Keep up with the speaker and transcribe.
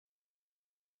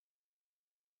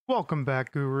Welcome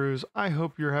back, gurus. I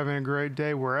hope you're having a great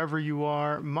day wherever you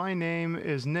are. My name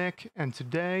is Nick, and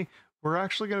today we're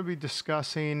actually going to be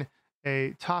discussing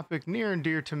a topic near and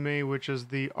dear to me, which is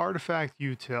the artifact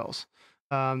utils.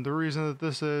 The reason that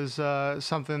this is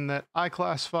something that I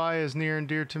classify as near and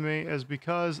dear to me is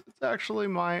because it's actually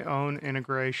my own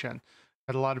integration.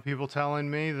 Had a lot of people telling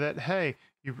me that, hey,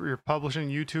 you're publishing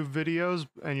YouTube videos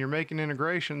and you're making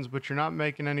integrations, but you're not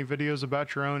making any videos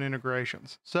about your own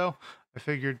integrations. So I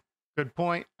figured, good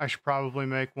point. I should probably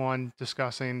make one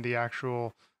discussing the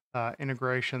actual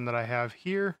integration that I have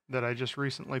here that I just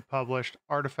recently published,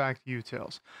 Artifact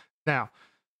Utils. Now,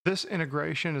 this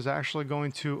integration is actually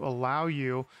going to allow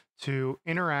you to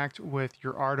interact with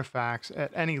your artifacts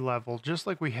at any level, just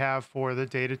like we have for the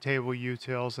data table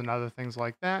utils and other things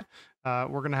like that.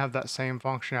 We're going to have that same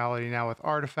functionality now with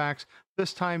artifacts,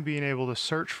 this time being able to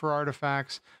search for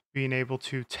artifacts, being able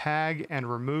to tag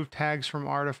and remove tags from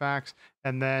artifacts,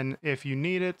 and then if you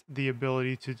need it, the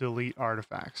ability to delete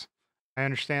artifacts. I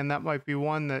understand that might be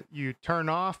one that you turn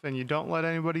off and you don't let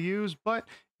anybody use, but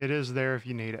it is there if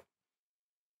you need it.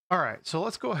 All right, so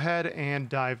let's go ahead and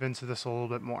dive into this a little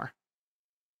bit more.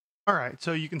 All right,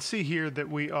 so you can see here that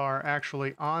we are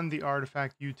actually on the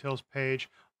Artifact Utils page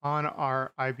on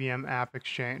our IBM App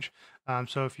Exchange.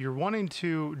 So if you're wanting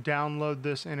to download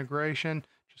this integration,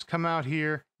 just come out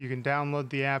here. You can download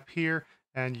the app here,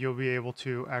 and you'll be able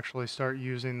to actually start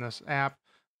using this app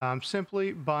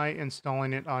simply by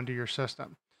installing it onto your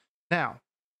system. Now,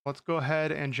 let's go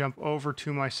ahead and jump over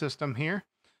to my system here.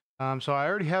 So I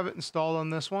already have it installed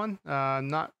on this one.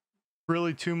 Not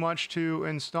really too much to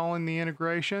installing the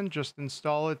integration. Just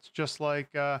install it just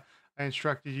like I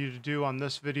instructed you to do on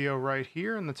this video right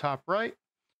here in the top right.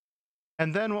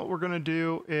 And then what we're going to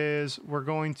do is we're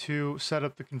going to set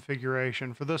up the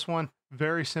configuration. For this one,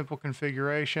 very simple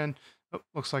configuration. Oh,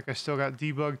 looks like I still got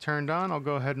debug turned on. I'll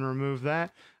go ahead and remove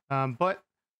that. But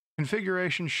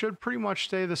configuration should pretty much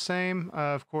stay the same.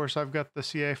 Of course, I've got the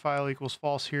CA file equals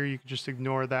false here. You can just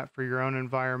ignore that for your own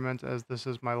environment, as this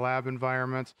is my lab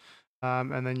environment.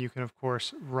 And then you can, of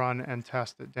course, run and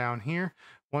test it down here.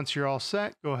 Once you're all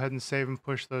set, go ahead and save and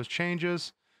push those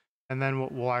changes. And then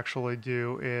what we'll actually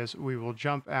do is we will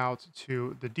jump out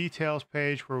to the details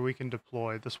page where we can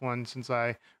deploy. This one, since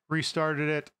I restarted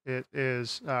it, it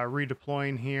is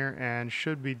redeploying here and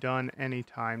should be done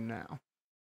anytime now.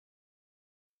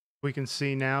 We can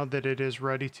see now that it is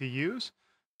ready to use.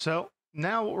 So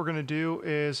now what we're going to do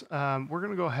is we're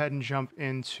going to go ahead and jump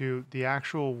into the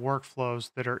actual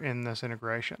workflows that are in this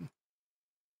integration.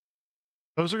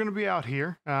 Those are going to be out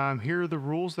here. Here are the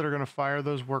rules that are going to fire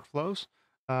those workflows.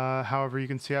 However, you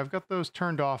can see I've got those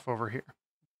turned off over here.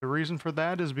 The reason for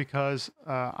that is because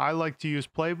I like to use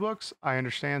playbooks. I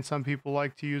understand some people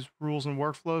like to use rules and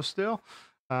workflows still,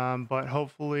 but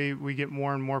hopefully we get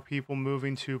more and more people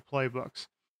moving to playbooks.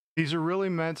 These are really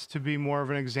meant to be more of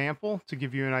an example to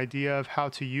give you an idea of how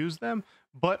to use them.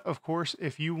 But of course,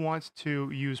 if you want to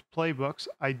use playbooks,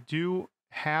 I do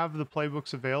have the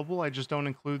playbooks available. I just don't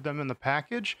include them in the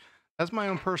package. That's my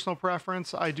own personal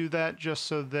preference. I do that just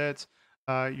so that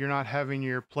you're not having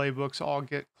your playbooks all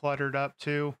get cluttered up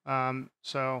too.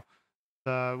 So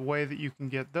the way that you can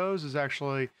get those is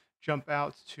actually jump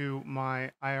out to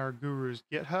my IR Gurus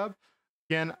GitHub.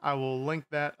 Again, I will link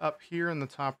that up here in the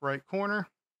top right corner.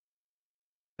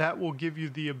 That will give you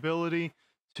the ability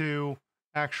to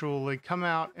actually come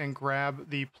out and grab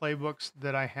the playbooks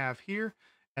that I have here.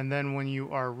 And then when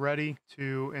you are ready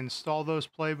to install those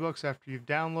playbooks after you've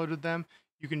downloaded them,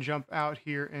 you can jump out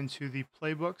here into the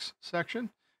playbooks section,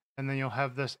 and then you'll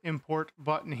have this import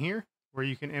button here where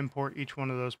you can import each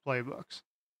one of those playbooks.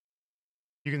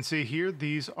 You can see here,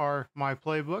 these are my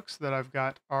playbooks that I've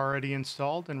got already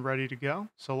installed and ready to go.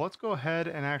 So let's go ahead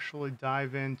and actually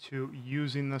dive into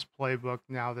using this playbook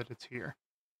now that it's here.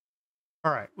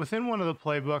 All right, within one of the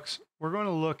playbooks, we're going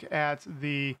to look at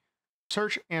the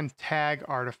search and tag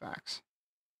artifacts.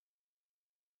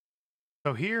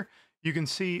 So here you can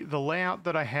see the layout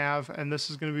that I have, and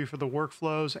this is going to be for the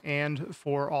workflows and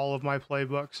for all of my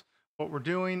playbooks. What we're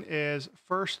doing is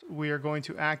first we are going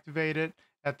to activate it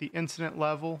at the incident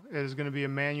level. It is going to be a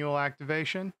manual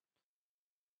activation.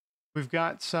 We've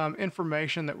got some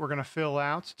information that we're going to fill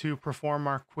out to perform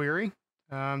our query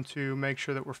to make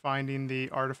sure that we're finding the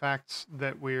artifacts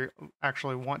that we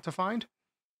actually want to find.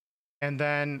 And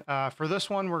then for this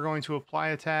one, we're going to apply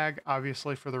a tag.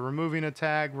 Obviously, for the removing a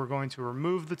tag, we're going to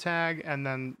remove the tag. And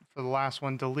then for the last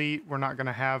one, delete, we're not going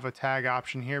to have a tag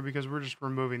option here because we're just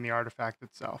removing the artifact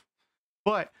itself.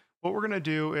 But what we're going to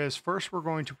do is first we're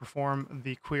going to perform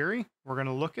the query. We're going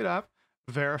to look it up,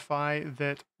 verify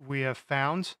that we have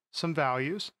found some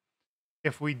values.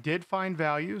 If we did find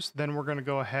values, then we're going to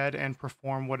go ahead and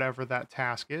perform whatever that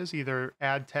task is, either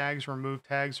add tags, remove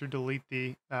tags, or delete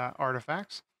the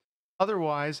artifacts.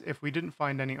 Otherwise, if we didn't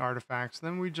find any artifacts,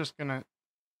 then we're just going to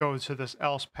go to this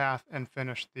else path and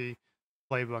finish the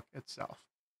playbook itself.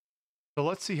 So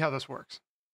let's see how this works.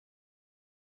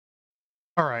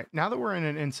 All right, now that we're in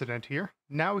an incident here,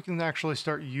 now we can actually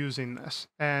start using this.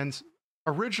 And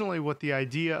originally what the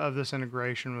idea of this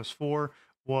integration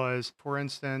was, for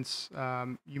instance,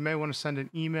 you may want to send an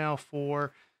email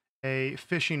for a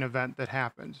phishing event that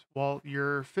happened. Well,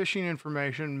 your phishing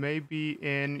information may be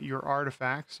in your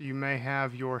artifacts. You may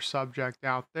have your subject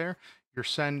out there, your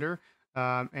sender,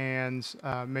 and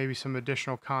maybe some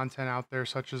additional content out there,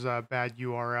 such as a bad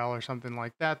URL or something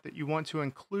like that, that you want to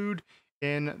include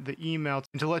in the email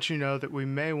to let you know that we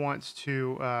may want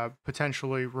to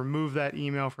potentially remove that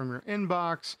email from your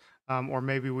inbox, or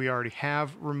maybe we already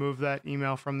have removed that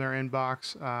email from their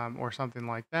inbox, or something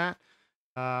like that.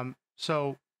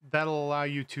 So that'll allow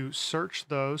you to search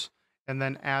those and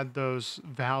then add those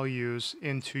values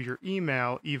into your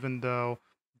email, even though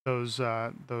those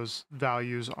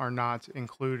values are not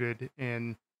included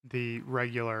in the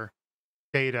regular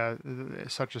data,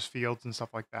 such as fields and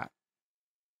stuff like that.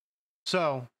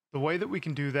 So the way that we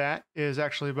can do that is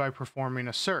actually by performing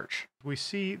a search. We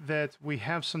see that we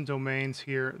have some domains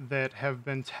here that have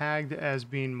been tagged as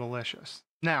being malicious.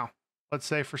 Now, let's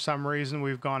say for some reason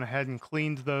we've gone ahead and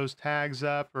cleaned those tags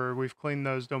up, or we've cleaned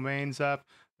those domains up.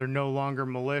 They're no longer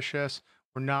malicious.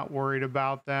 We're not worried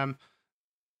about them.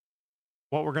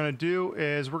 What we're going to do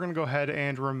is we're going to go ahead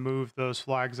and remove those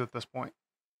flags at this point.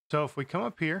 So if we come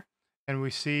up here and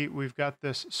we see we've got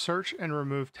this search and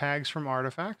remove tags from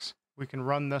artifacts, we can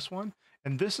run this one.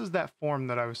 And this is that form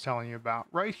that I was telling you about.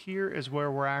 Right here is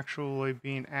where we're actually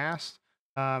being asked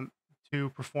to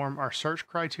perform our search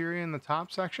criteria in the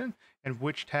top section and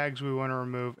which tags we want to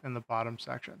remove in the bottom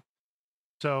section.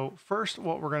 So first,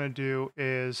 what we're going to do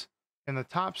is in the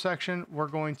top section, we're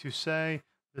going to say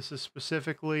this is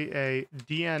specifically a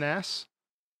DNS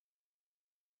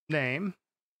name,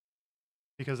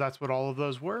 because that's what all of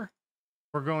those were.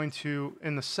 We're going to,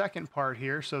 in the second part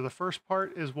here, so the first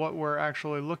part is what we're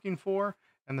actually looking for,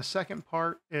 and the second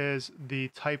part is the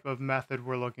type of method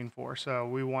we're looking for. So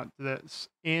we want this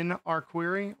in our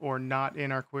query or not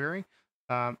in our query.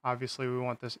 Obviously, we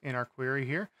want this in our query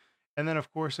here. And then,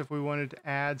 of course, if we wanted to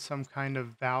add some kind of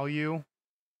value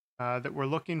that we're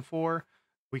looking for,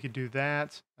 we could do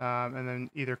that, and then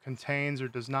either contains or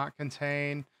does not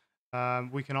contain.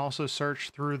 We can also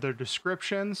search through their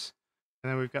descriptions. And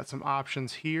then we've got some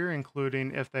options here,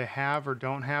 including if they have or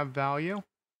don't have value.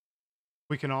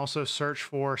 We can also search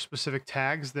for specific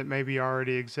tags that maybe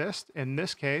already exist. In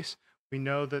this case, we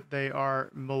know that they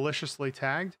are maliciously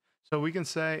tagged. So we can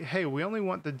say, hey, we only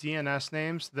want the DNS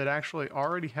names that actually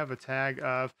already have a tag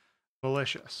of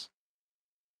malicious.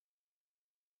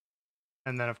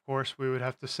 And then, of course, we would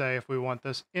have to say if we want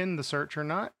this in the search or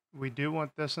not. We do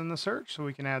want this in the search, so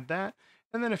we can add that.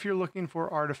 And then if you're looking for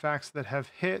artifacts that have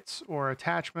hits or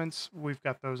attachments, we've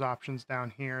got those options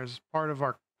down here as part of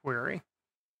our query.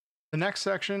 The next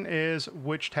section is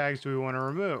which tags do we want to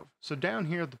remove. So down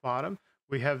here at the bottom,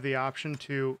 we have the option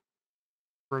to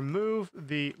remove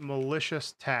the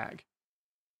malicious tag.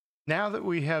 Now that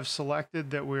we have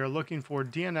selected that we are looking for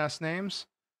DNS names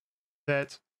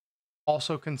that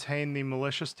also contain the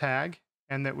malicious tag,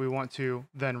 and that we want to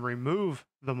then remove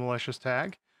the malicious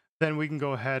tag, then we can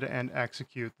go ahead and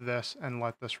execute this and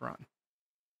let this run.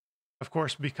 Of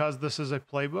course, because this is a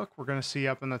playbook, we're going to see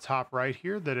up in the top right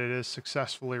here that it is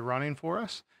successfully running for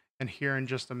us. And here in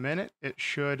just a minute, it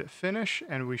should finish,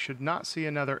 and we should not see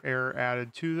another error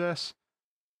added to this.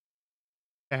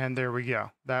 And there we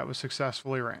go. That was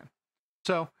successfully ran.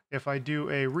 So if I do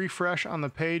a refresh on the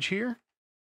page here,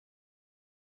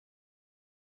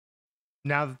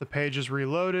 now that the page is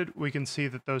reloaded, we can see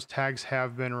that those tags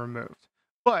have been removed.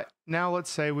 But now let's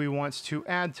say we want to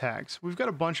add tags. We've got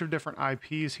a bunch of different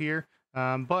IPs here,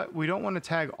 but we don't want to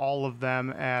tag all of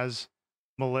them as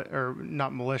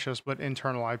not malicious, but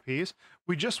internal IPs.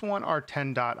 We just want our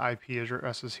 10.IP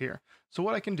addresses here. So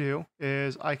what I can do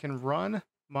is I can run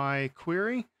my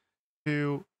query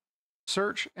to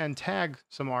search and tag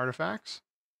some artifacts.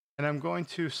 And I'm going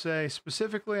to say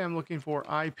specifically, I'm looking for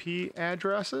IP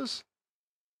addresses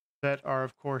that are,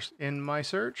 of course, in my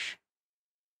search.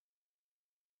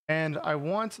 And I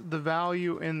want the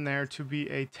value in there to be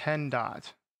a 10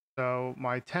 dot. So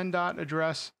my 10 dot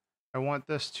address, I want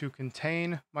this to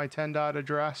contain my 10 dot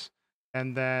address.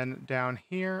 And then down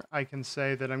here, I can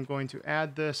say that I'm going to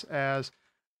add this as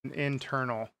an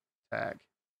internal tag.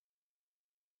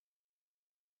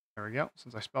 There we go,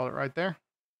 since I spelled it right there.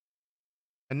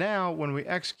 And now when we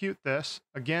execute this,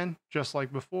 again, just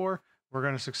like before, we're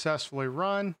going to successfully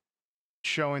run,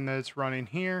 showing that it's running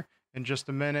here. In just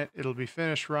a minute, it'll be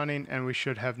finished running and we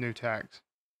should have new tags.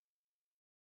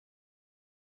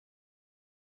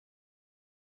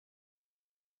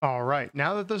 All right,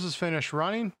 now that this is finished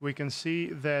running, we can see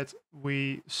that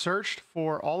we searched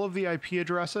for all of the IP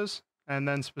addresses, and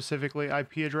then specifically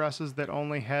IP addresses that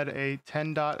only had a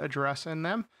 10 dot address in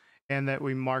them, and that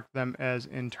we marked them as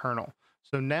internal.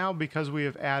 So now, because we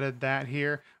have added that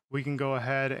here, we can go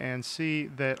ahead and see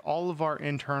that all of our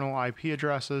internal IP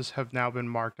addresses have now been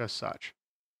marked as such.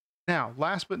 Now,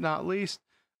 last but not least,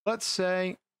 let's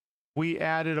say we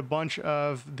added a bunch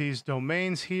of these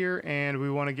domains here and we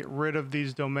want to get rid of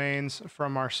these domains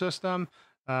from our system.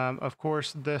 Of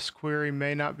course, this query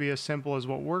may not be as simple as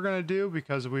what we're going to do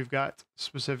because we've got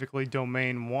specifically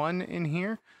domain 1 in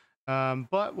here.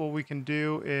 But what we can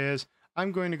do is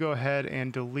I'm going to go ahead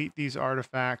and delete these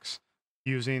artifacts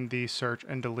using the search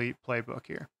and delete playbook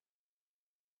here.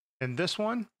 In this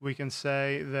one, we can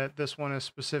say that this one is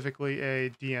specifically a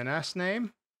DNS name.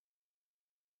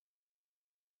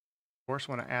 Of course,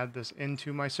 want to add this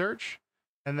into my search.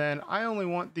 And then I only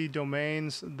want the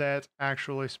domains that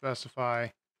actually specify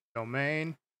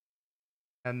domain.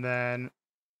 And then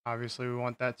obviously we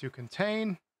want that to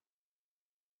contain.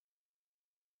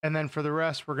 And then for the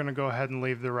rest, we're going to go ahead and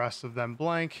leave the rest of them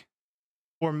blank.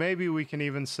 Or maybe we can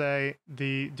even say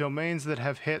the domains that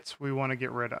have hits we want to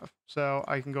get rid of. So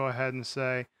I can go ahead and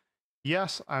say,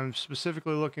 yes, I'm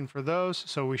specifically looking for those.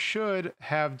 So we should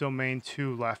have domain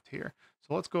 2 left here.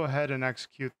 So let's go ahead and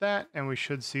execute that, and we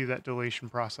should see that deletion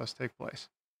process take place.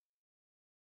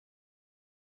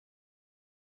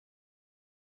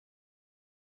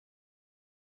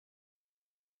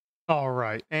 All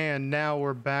right, and now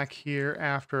we're back here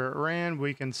after it ran.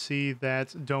 We can see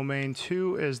that domain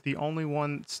 2 is the only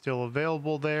one still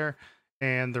available there,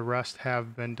 and the rest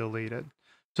have been deleted.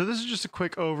 So this is just a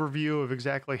quick overview of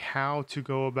exactly how to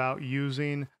go about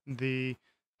using the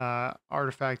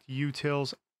artifact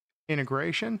utils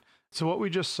integration. So what we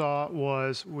just saw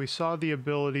was we saw the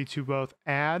ability to both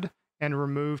add and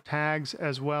remove tags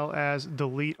as well as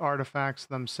delete artifacts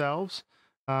themselves.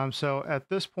 So at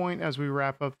this point, as we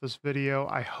wrap up this video,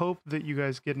 I hope that you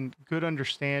guys get a good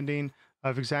understanding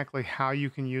of exactly how you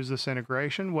can use this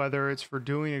integration, whether it's for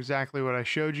doing exactly what I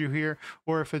showed you here,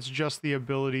 or if it's just the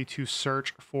ability to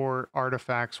search for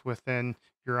artifacts within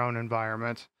your own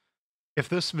environment. If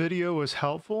this video was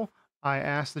helpful, I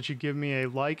ask that you give me a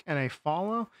like and a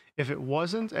follow. If it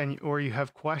wasn't, or you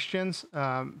have questions,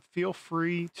 feel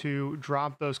free to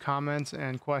drop those comments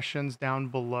and questions down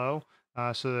below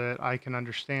so that I can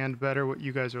understand better what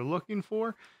you guys are looking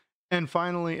for. And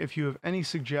finally, if you have any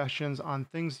suggestions on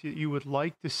things that you would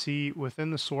like to see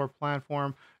within the SOAR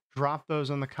platform, drop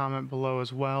those in the comment below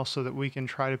as well so that we can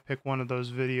try to pick one of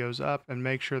those videos up and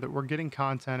make sure that we're getting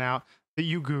content out that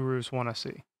you gurus want to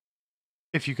see.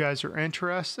 If you guys are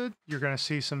interested, you're going to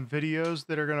see some videos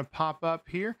that are going to pop up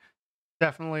here.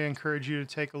 Definitely encourage you to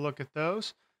take a look at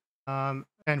those. And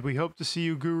we hope to see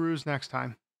you gurus next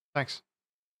time. Thanks.